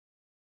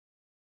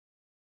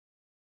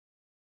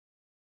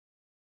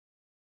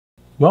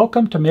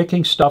Welcome to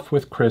Making Stuff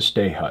with Chris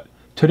DeHut.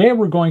 Today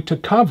we're going to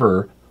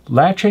cover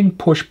latching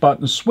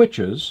push-button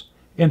switches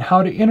and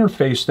how to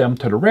interface them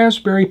to the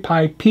Raspberry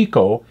Pi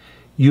Pico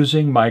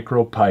using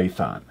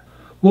MicroPython.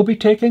 We'll be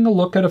taking a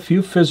look at a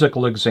few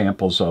physical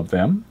examples of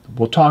them.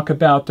 We'll talk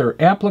about their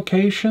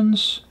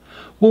applications.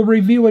 We'll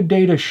review a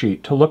data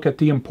sheet to look at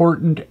the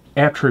important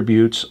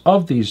attributes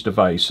of these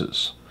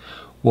devices.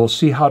 We'll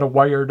see how to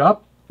wire it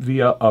up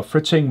via a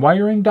Fritzing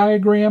wiring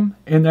diagram,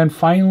 and then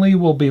finally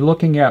we'll be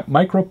looking at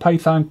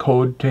MicroPython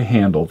code to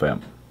handle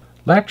them.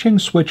 Latching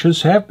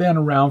switches have been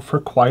around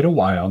for quite a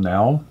while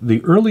now.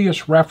 The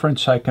earliest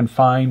reference I can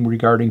find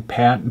regarding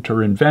patent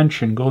or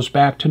invention goes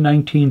back to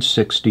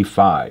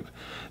 1965.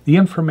 The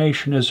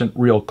information isn't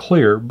real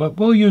clear, but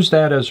we'll use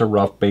that as a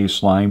rough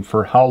baseline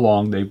for how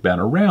long they've been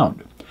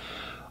around.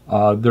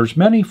 There's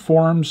many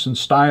forms and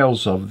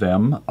styles of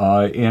them,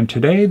 and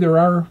today there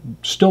are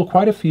still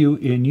quite a few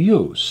in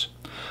use.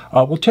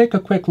 We'll take a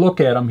quick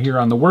look at them here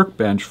on the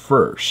workbench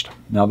first.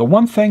 Now, the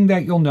one thing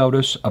that you'll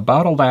notice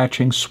about a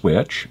latching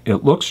switch,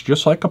 it looks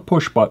just like a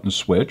push-button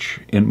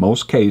switch in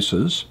most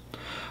cases.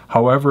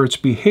 However, its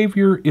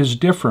behavior is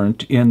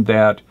different in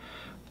that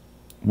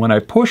when I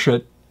push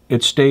it,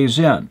 it stays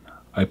in.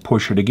 I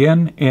push it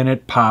again and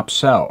it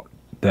pops out.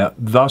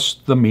 Thus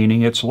the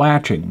meaning it's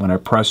latching. When I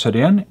press it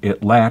in,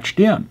 it latched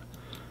in.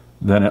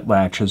 Then it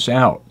latches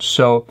out.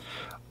 So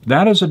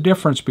that is a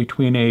difference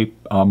between a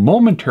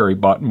momentary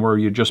button where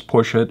you just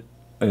push it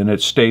and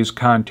it stays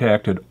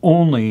contacted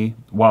only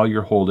while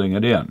you're holding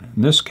it in.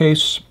 In this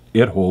case,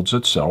 it holds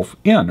itself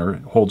in, or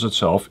it holds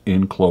itself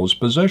in closed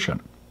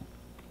position.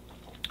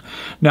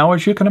 Now,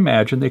 as you can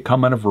imagine, they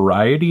come in a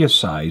variety of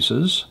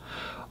sizes.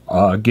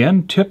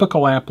 Again,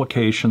 typical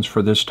applications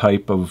for this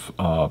type of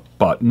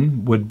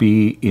button would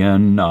be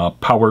in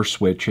power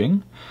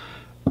switching.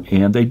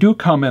 And they do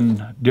come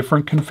in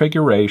different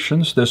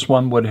configurations. This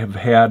one would have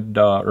had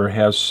or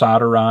has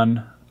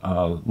solder-on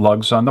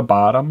lugs on the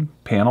bottom,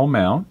 panel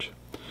mount.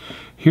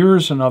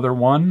 Here's another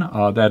one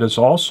that is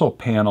also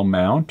panel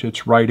mount.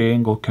 Its right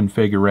angle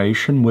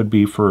configuration would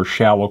be for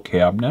shallow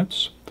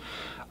cabinets.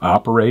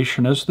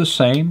 Operation is the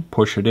same.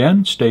 Push it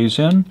in, stays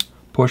in,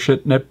 push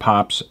it, and it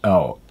pops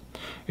out.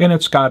 And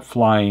it's got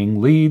flying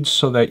leads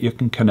so that you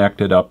can connect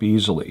it up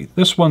easily.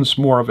 This one's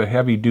more of a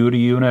heavy-duty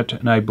unit,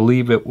 and I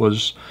believe it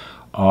was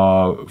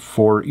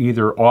for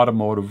either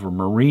automotive or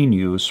marine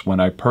use when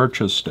I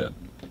purchased it.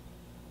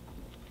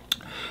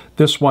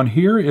 This one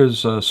here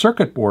is a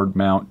circuit board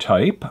mount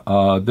type.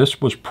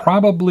 This was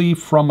probably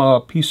from a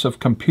piece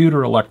of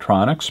computer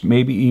electronics,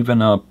 maybe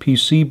even a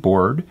PC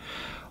board.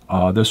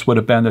 This would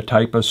have been the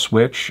type of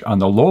switch on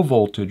the low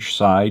voltage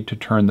side to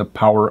turn the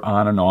power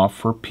on and off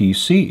for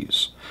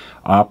PCs.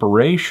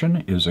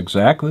 Operation is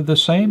exactly the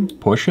same.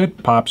 Push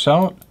it, pops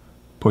out,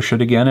 push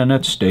it again, and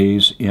it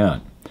stays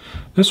in.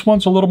 This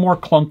one's a little more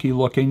clunky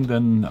looking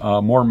than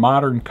more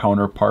modern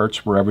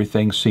counterparts where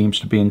everything seems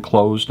to be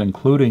enclosed,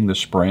 including the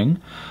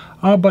spring,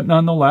 but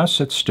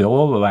nonetheless it's still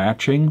a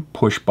latching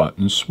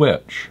push-button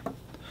switch.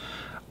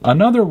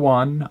 Another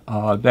one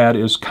that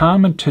is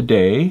common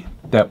today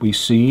that we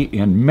see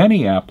in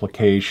many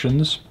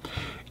applications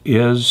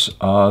is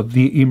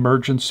the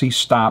emergency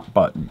stop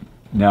button.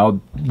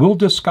 Now, we'll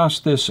discuss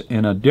this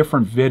in a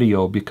different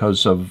video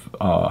because of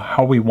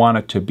how we want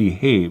it to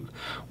behave.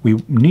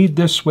 We need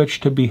this switch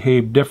to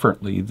behave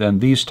differently than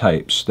these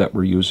types that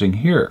we're using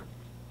here.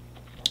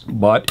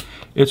 But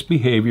its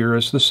behavior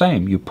is the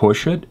same. You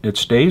push it, it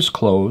stays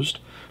closed.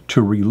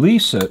 To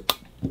release it,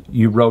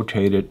 you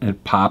rotate it, and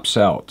it pops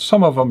out.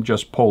 Some of them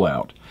just pull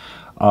out.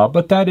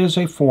 But that is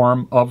a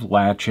form of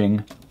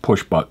latching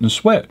push-button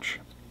switch.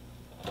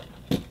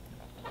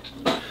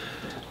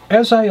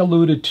 As I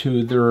alluded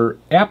to, their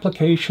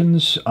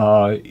applications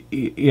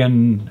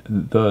in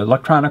the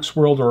electronics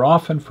world are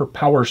often for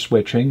power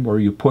switching, where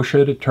you push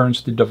it, it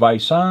turns the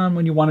device on.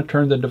 When you want to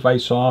turn the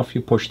device off,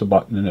 you push the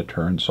button and it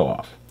turns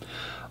off.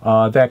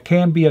 That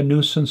can be a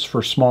nuisance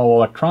for small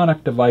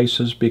electronic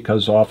devices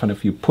because often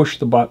if you push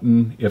the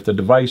button, if the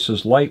device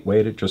is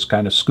lightweight, it just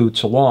kind of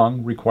scoots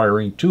along,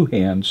 requiring two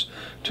hands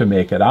to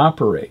make it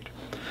operate.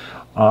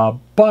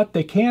 But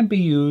they can be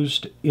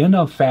used in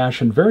a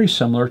fashion very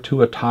similar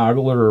to a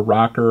toggle or a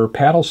rocker or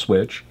paddle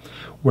switch,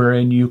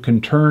 wherein you can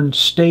turn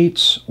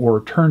states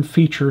or turn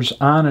features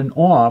on and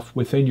off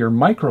within your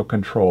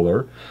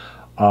microcontroller,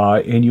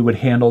 and you would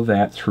handle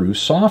that through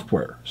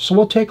software. So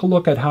we'll take a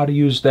look at how to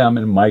use them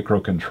in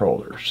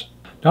microcontrollers.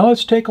 Now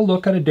let's take a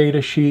look at a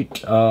data sheet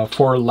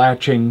for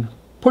latching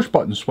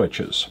push-button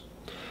switches.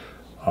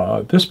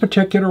 This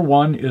particular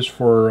one is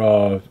for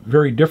a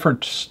very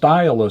different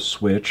style of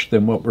switch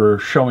than what we're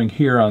showing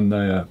here on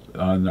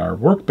our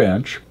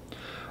workbench,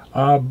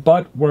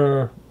 but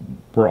we're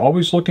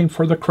always looking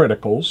for the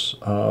criticals.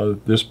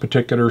 This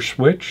particular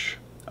switch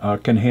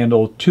can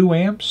handle 2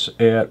 amps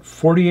at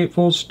 48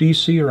 volts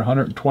DC or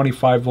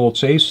 125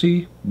 volts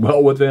AC,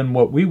 well within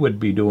what we would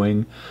be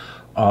doing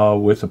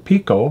with a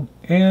Pico,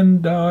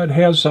 and it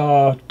has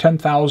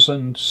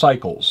 10,000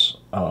 cycles,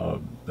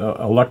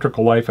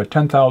 electrical life at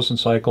 10,000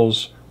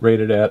 cycles,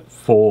 rated at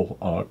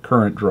full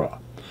current draw.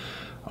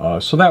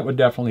 So that would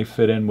definitely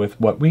fit in with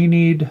what we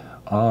need.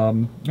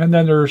 And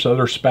then there's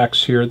other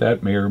specs here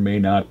that may or may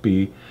not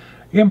be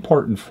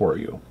important for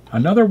you.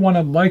 Another one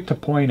I'd like to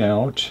point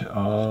out,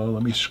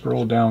 let me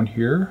scroll down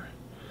here.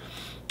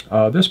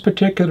 This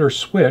particular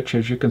switch,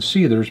 as you can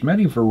see, there's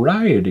many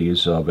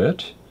varieties of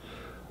it,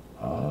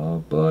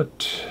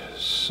 but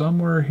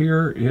somewhere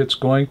here it's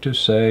going to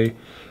say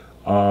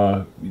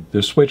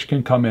the switch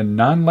can come in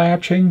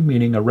non-latching,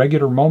 meaning a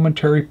regular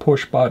momentary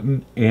push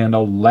button, and a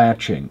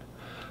latching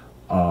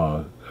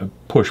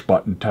push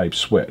button type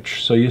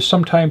switch. So you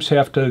sometimes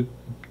have to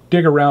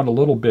dig around a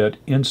little bit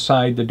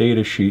inside the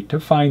data sheet to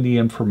find the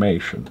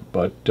information.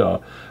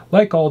 But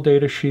like all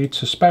data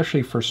sheets,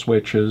 especially for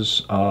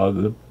switches,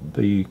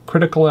 the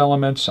critical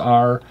elements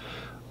are,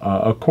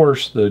 of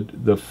course,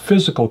 the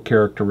physical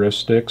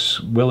characteristics.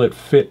 Will it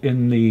fit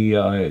in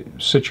the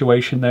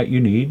situation that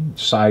you need,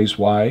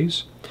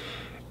 size-wise?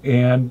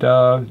 And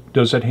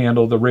does it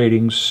handle the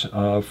ratings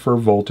for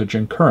voltage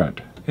and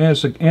current?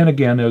 And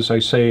again, as I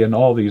say in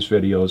all these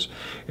videos,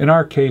 in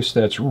our case,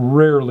 that's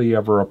rarely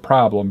ever a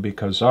problem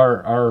because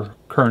our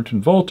current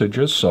and voltage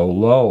is so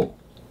low.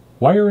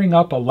 Wiring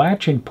up a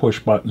latching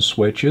push-button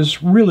switch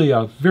is really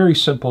a very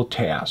simple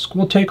task.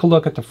 We'll take a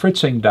look at the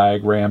Fritzing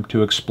diagram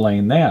to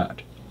explain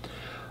that.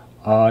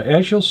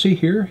 As you'll see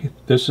here,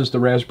 this is the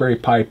Raspberry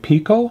Pi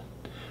Pico.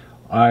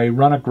 I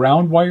run a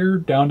ground wire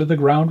down to the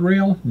ground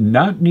rail,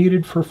 not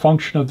needed for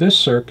function of this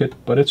circuit,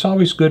 but it's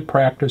always good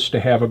practice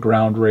to have a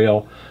ground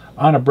rail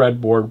on a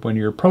breadboard when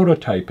you're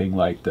prototyping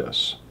like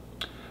this.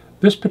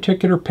 This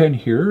particular pin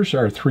here is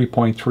our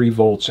 3.3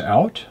 volts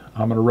out.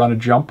 I'm going to run a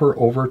jumper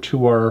over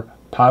to our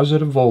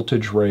positive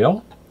voltage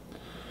rail.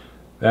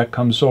 That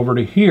comes over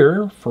to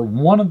here for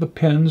one of the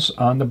pins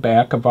on the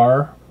back of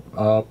our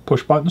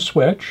push button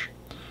switch.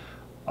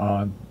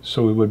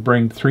 So we would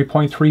bring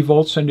 3.3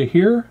 volts into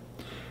here,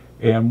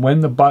 and when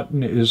the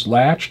button is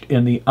latched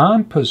in the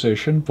on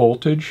position,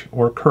 voltage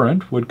or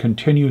current would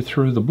continue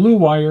through the blue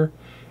wire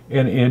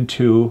and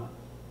into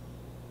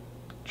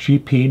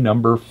GP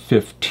number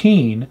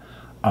 15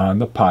 on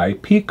the Pi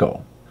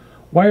Pico.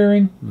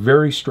 Wiring,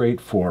 very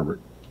straightforward.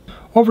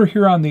 Over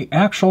here on the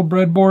actual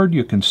breadboard,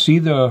 you can see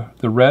the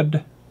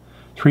red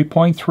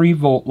 3.3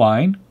 volt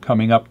line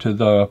coming up to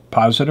the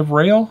positive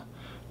rail,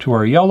 to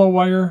our yellow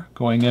wire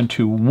going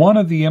into one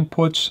of the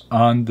inputs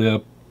on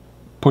the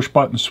push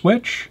button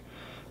switch,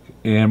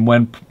 and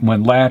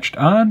when latched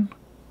on,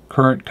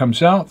 current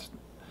comes out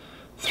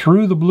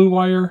through the blue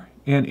wire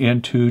and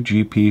into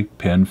GP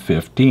pin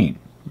 15.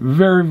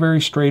 Very,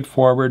 very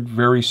straightforward,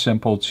 very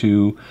simple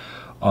to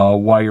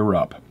wire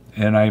up.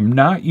 And I'm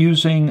not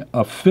using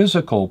a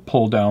physical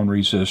pull-down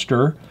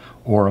resistor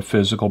or a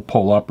physical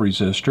pull-up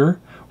resistor.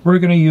 We're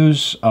going to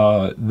use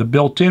the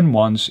built-in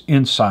ones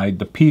inside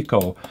the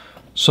Pico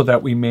so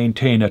that we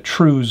maintain a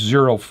true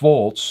 0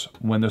 volts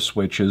when the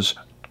switch is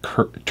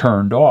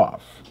turned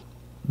off.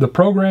 The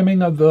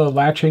programming of the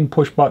latching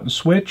push-button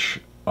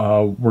switch,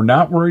 we're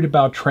not worried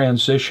about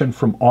transition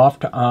from off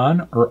to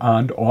on or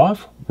on to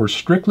off. We're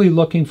strictly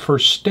looking for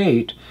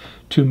state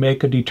to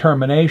make a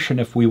determination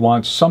if we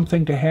want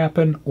something to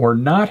happen or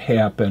not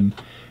happen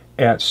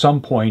at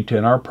some point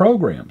in our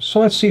program. So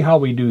let's see how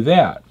we do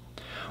that.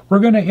 We're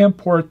going to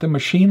import the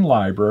machine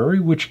library,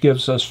 which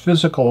gives us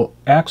physical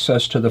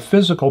access to the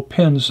physical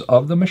pins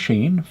of the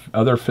machine,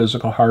 other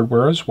physical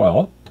hardware as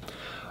well.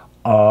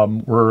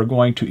 We're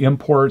going to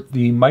import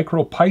the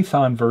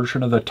MicroPython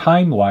version of the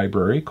time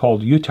library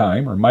called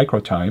utime or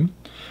microtime.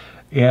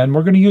 And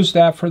we're going to use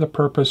that for the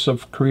purpose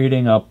of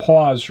creating a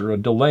pause or a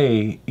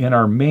delay in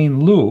our main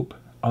loop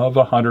of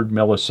 100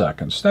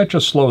 milliseconds. That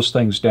just slows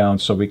things down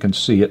so we can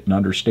see it and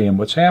understand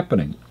what's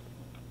happening.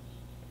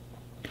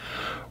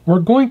 We're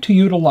going to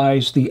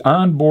utilize the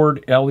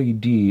onboard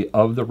LED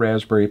of the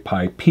Raspberry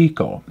Pi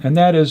Pico, and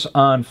that is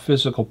on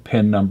physical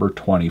pin number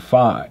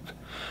 25.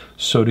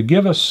 So to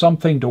give us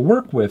something to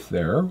work with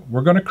there,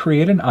 we're going to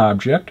create an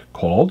object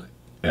called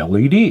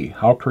LED.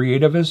 How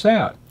creative is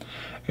that?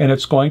 And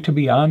it's going to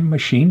be on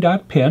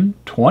machine.pin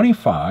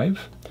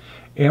 25,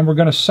 and we're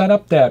going to set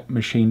up that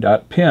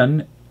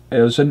machine.pin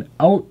as an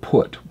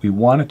output. We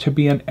want it to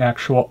be an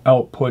actual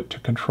output to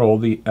control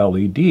the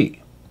LED.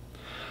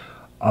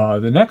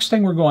 The next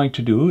thing we're going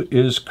to do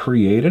is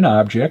create an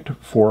object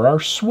for our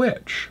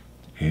switch.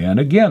 And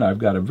again, I've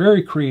got a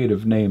very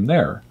creative name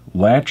there,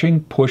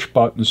 latching push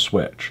button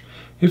switch.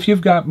 If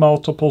you've got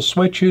multiple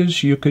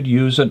switches, you could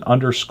use an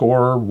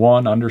underscore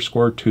 1,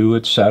 underscore 2,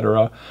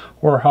 etc.,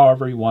 or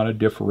however you want to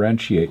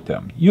differentiate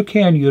them. You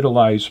can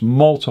utilize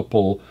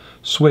multiple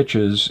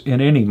switches in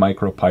any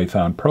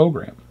MicroPython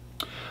program.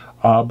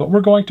 But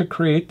we're going to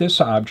create this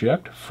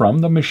object from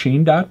the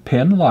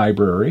machine.pin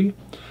library.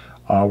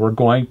 We're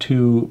going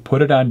to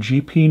put it on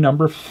GP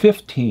number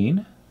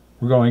 15.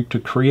 We're going to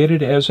create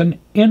it as an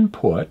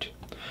input.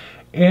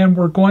 And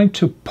we're going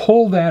to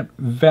pull that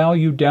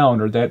value down,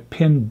 or that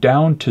pin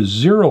down, to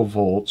 0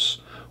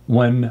 volts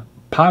when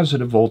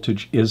positive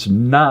voltage is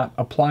not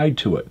applied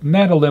to it. And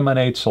that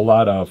eliminates a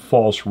lot of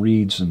false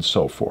reads and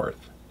so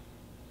forth.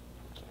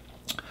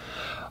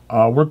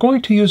 We're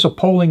going to use a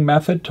polling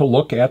method to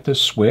look at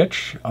this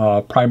switch,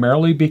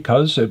 primarily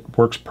because it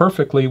works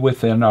perfectly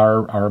within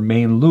our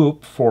main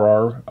loop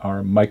for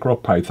our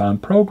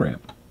MicroPython program.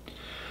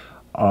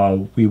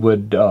 We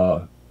would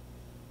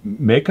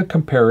make a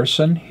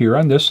comparison here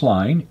on this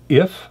line.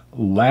 If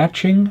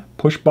latching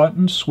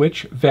push-button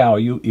switch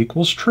value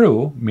equals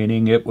true,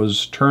 meaning it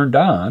was turned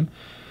on,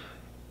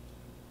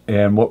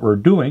 and what we're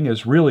doing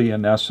is really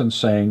in essence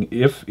saying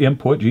if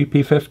input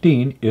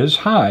GP15 is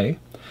high,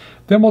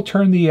 then we'll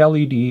turn the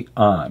LED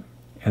on,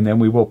 and then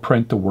we will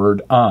print the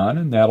word on,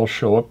 and that'll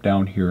show up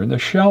down here in the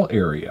shell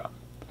area.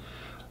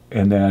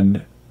 And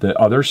then the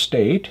other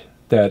state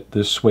that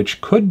this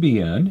switch could be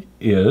in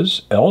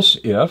is else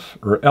if,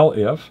 or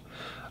elif,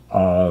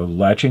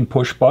 latching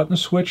push button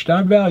switch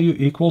dot value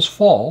equals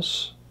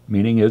false,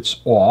 meaning it's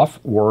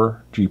off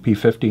or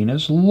GP15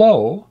 is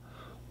low.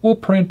 We'll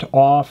print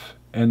off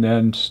and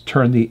then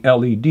turn the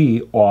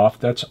LED off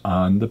that's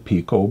on the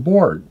Pico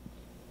board.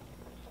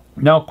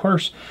 Now, of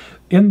course,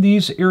 in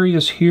these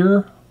areas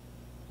here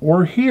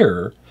or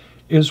here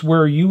is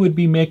where you would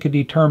be make a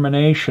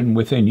determination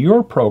within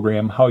your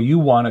program how you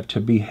want it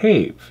to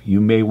behave. You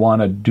may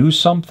want to do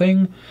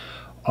something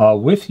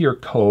with your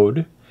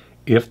code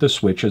if the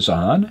switch is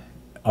on.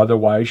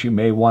 Otherwise, you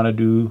may want to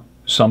do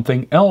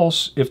something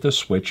else if the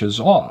switch is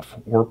off,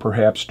 or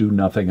perhaps do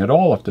nothing at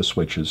all if the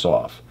switch is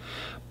off.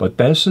 But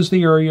this is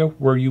the area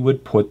where you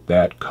would put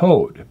that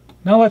code.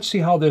 Now let's see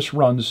how this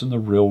runs in the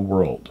real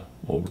world.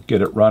 We'll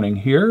get it running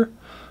here.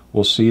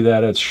 We'll see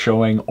that it's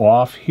showing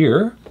off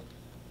here.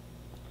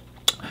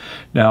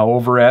 Now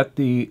over at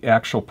the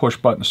actual push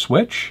button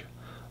switch,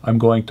 I'm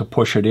going to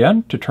push it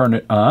in to turn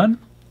it on.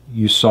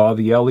 You saw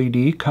the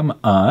LED come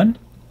on.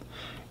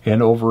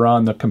 And over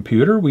on the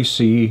computer, we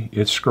see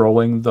it's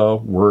scrolling the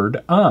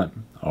word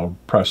on. I'll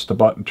press the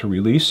button to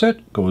release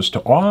it. Goes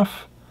to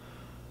off.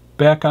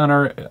 Back on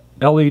our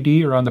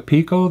LED or on the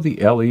Pico, the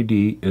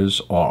LED is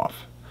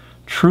off.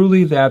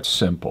 Truly that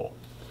simple.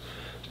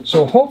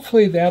 So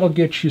hopefully that'll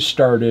get you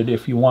started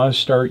if you want to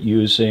start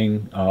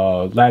using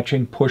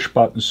latching push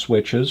button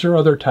switches or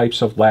other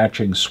types of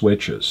latching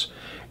switches.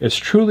 It's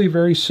truly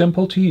very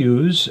simple to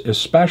use,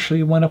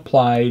 especially when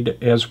applied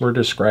as we're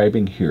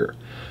describing here,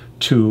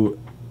 to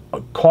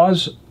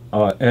cause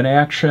an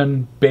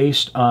action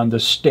based on the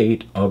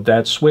state of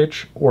that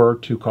switch, or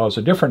to cause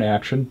a different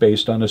action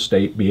based on the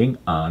state being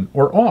on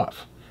or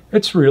off.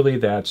 It's really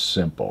that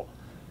simple.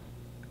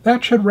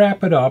 That should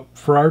wrap it up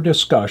for our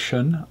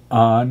discussion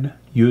on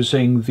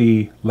using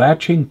the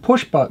latching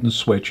push button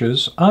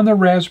switches on the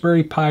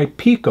Raspberry Pi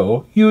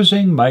Pico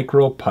using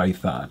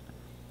MicroPython.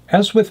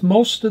 As with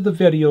most of the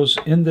videos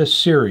in this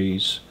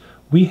series,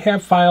 we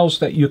have files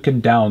that you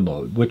can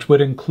download, which would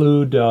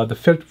include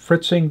the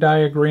Fritzing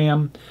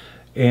diagram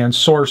and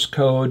source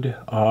code,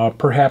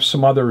 perhaps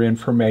some other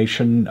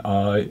information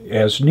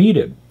as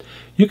needed.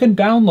 You can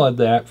download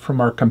that from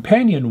our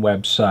companion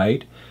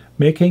website,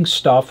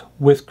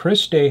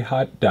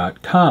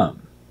 makingstuffwithchrisdehut.com.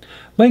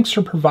 Links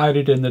are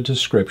provided in the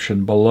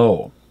description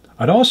below.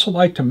 I'd also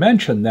like to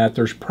mention that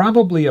there's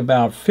probably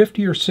about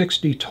 50 or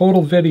 60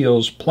 total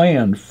videos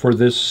planned for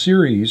this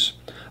series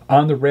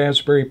on the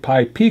Raspberry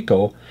Pi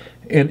Pico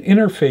and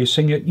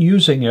interfacing it,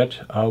 using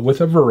it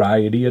with a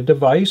variety of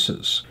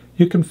devices.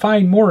 You can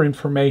find more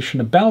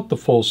information about the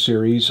full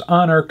series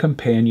on our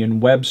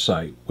companion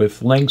website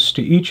with links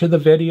to each of the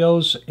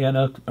videos and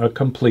a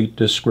complete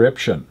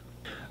description.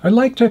 I'd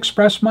like to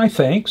express my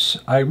thanks.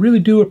 I really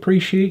do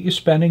appreciate you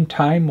spending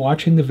time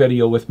watching the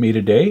video with me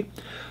today.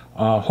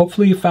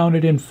 Hopefully you found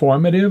it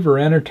informative or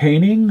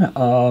entertaining.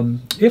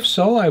 If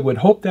so, I would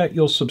hope that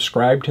you'll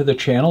subscribe to the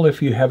channel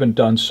if you haven't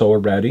done so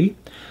already.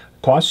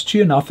 It costs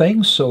you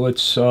nothing, so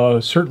it's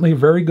certainly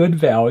very good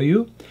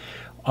value.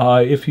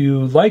 If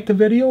you like the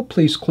video,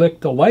 please click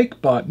the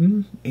like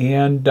button,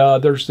 and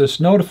there's this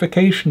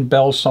notification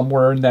bell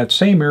somewhere in that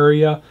same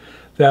area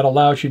that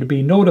allows you to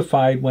be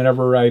notified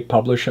whenever I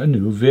publish a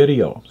new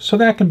video. So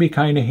that can be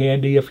kind of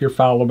handy if you're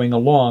following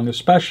along,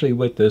 especially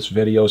with this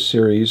video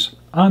series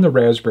on the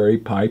Raspberry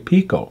Pi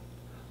Pico.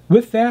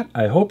 With that,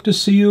 I hope to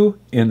see you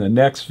in the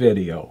next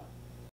video.